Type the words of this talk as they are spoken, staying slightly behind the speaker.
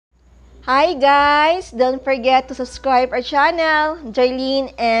Hi guys! Don't forget to subscribe our channel, Jarlene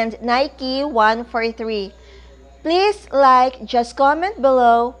and Nike143. Please like, just comment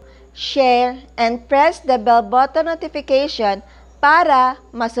below, share, and press the bell button notification para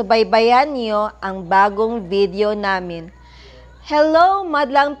masubaybayan niyo ang bagong video namin. Hello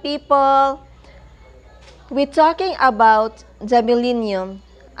madlang people! We're talking about the millennium.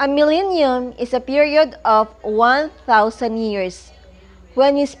 A millennium is a period of 1,000 years.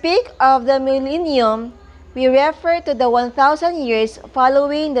 When we speak of the millennium, we refer to the 1,000 years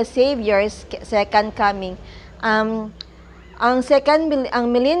following the Savior's second coming. Ang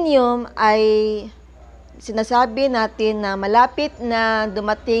millennium ay sinasabi natin na malapit na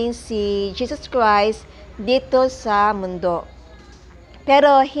dumating si Jesus Christ dito sa mundo.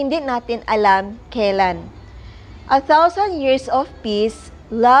 Pero hindi natin alam kailan. 1,000 years of peace,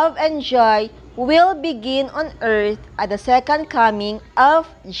 love, and joy will begin on earth at the second coming of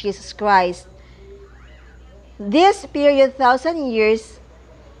Jesus Christ. This period, 1,000 years,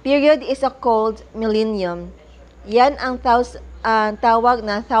 period is called millennium. Yan ang tawag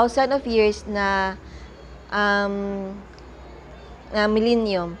na 1,000 of years na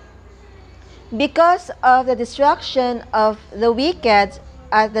millennium. Because of the destruction of the wicked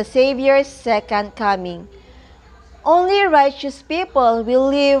at the Savior's second coming. Only righteous people will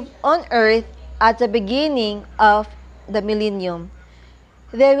live on earth at the beginning of the millennium.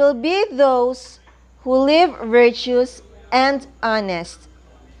 There will be those who live virtuous and honest.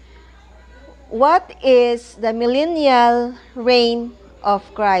 What is the millennial reign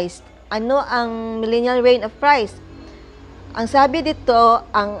of Christ? Ano ang millennial reign of Christ? Ang sabi dito,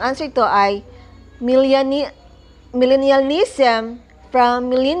 ang answer to ay millennialism from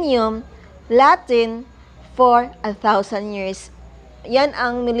millennium, Latin, for 1,000 years. Yan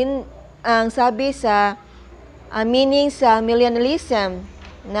ang sabi sa meaning sa millennialism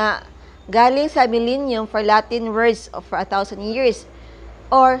na galing sa millennium for Latin words of for 1,000 years.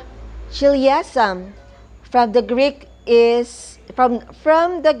 Or chiliasm from the Greek is from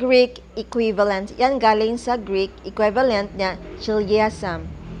the Greek equivalent. Yan galing sa Greek equivalent niya, chiliasm.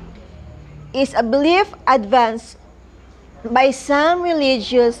 Is a belief advanced by some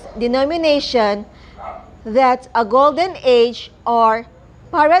religious denomination that a golden age or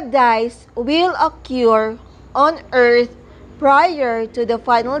paradise will occur on earth prior to the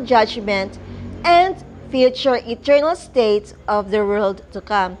final judgment and future eternal states of the world to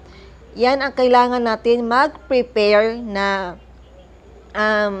come. Yan ang kailangan natin mag-prepare na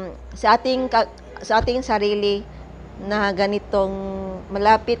sa ating sarili na ganitong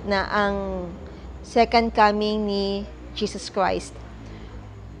malapit na ang second coming ni Jesus Christ.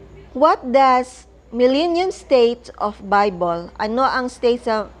 What does millennium state of Bible? Ano ang state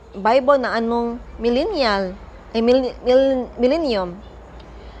sa Bible na anong millennium? The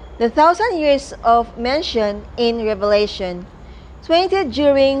 1,000 years of mention in Revelation 20,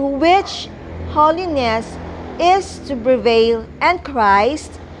 during which holiness is to prevail and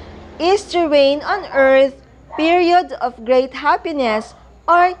Christ is to reign on earth, period of great happiness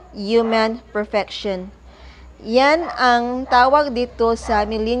or human perfection. Yan ang tawag dito sa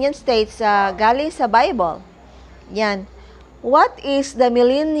millennium state sa galing sa Bible. Yan. What is the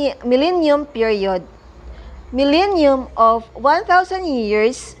millennium period? Millennium of 1,000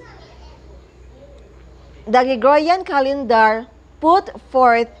 years. The Gregorian calendar put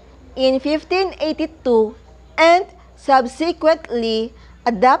forth in 1582 and subsequently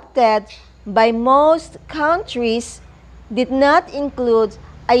adopted by most countries did not include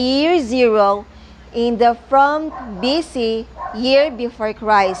a year zero in the from BC, year before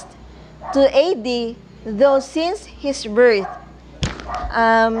Christ, to AD, though since his birth.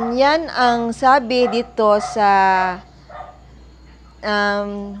 Yan ang sabi dito sa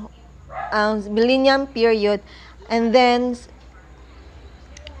millennium period. And then,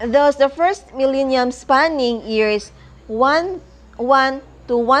 those the first millennium spanning years 1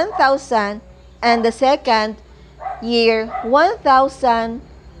 to 1,000, and the second year 1,001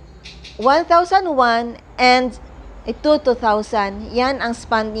 and 2,000. Yan ang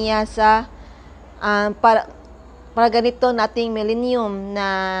span niya sa para ganito nating millennium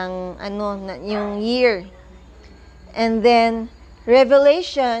ng yung year. And then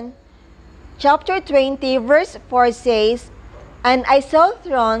Revelation chapter 20 verse 4 says, "And I saw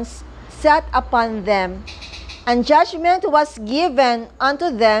thrones set upon them, and judgment was given unto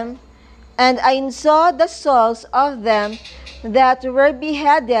them, and I saw the souls of them that were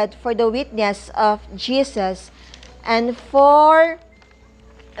beheaded for the witness of Jesus and for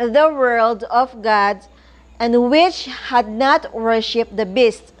the word of God, and which had not worshipped the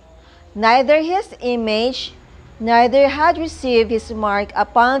beast, neither his image, neither had received his mark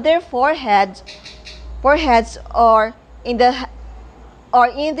upon their foreheads or in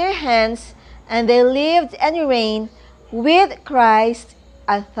their hands, and they lived and reigned with Christ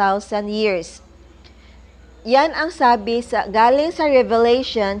 1,000 years. Yan ang sabi galing sa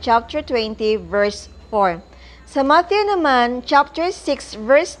Revelation chapter 20 verse 4. Sa Matthew naman, chapter 6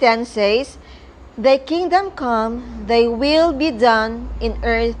 verse 10 says, "Thy kingdom come, thy will be done in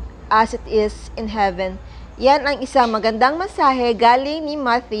earth as it is in heaven." Yan ang isang magandang mensahe galing ni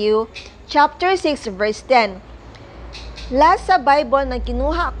Matthew chapter 6 verse 10. Last sa Bible na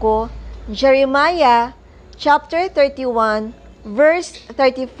kinuha ko, Jeremiah chapter 31 verse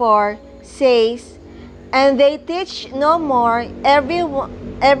 34 says, "And they teach no more every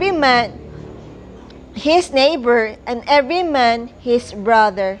man his neighbor and every man his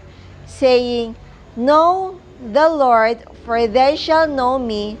brother, saying, Know the Lord, for they shall know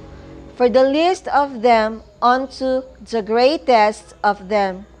me, for the least of them unto the greatest of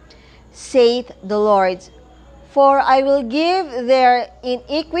them, saith the Lord. For I will give their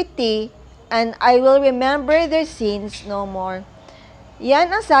iniquity, and I will remember their sins no more."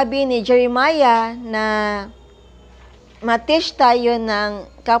 Yan ang sabi ni Jeremiah na ma-teach tayo ng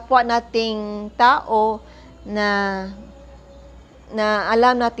kapwa nating tao na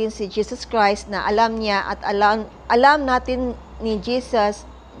alam natin si Jesus Christ, na alam niya at alam natin ni Jesus,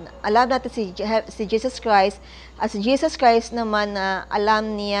 alam natin si Jesus Christ, at si Jesus Christ naman na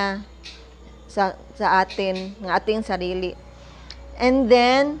alam niya sa atin, ng ating sarili. And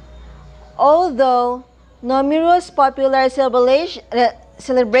then, although numerous popular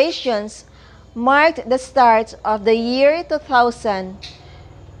celebrations marked the start of the year 2000,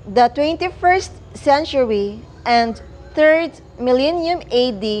 the 21st century and third millennium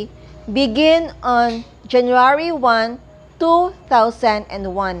AD begin on January 1,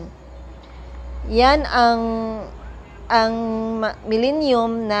 2001. Yan ang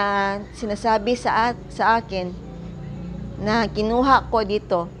millennium na sinasabi sa akin na kinuha ko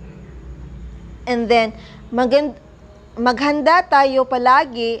dito. And then, maghanda tayo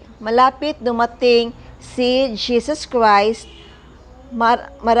palagi, malapit dumating si Jesus Christ.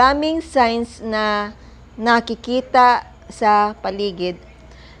 Maraming signs na nakikita sa paligid.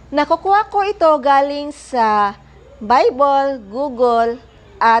 Nakukuha ko ito galing sa Bible, Google,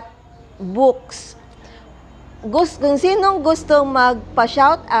 at books. Kung sinong gustong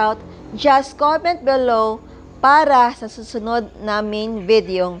magpa-shoutout, just comment below para sa susunod naming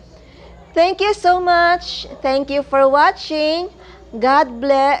video. Thank you so much. Thank you for watching. God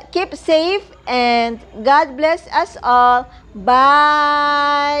bless. Keep safe and God bless us all.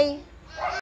 Bye.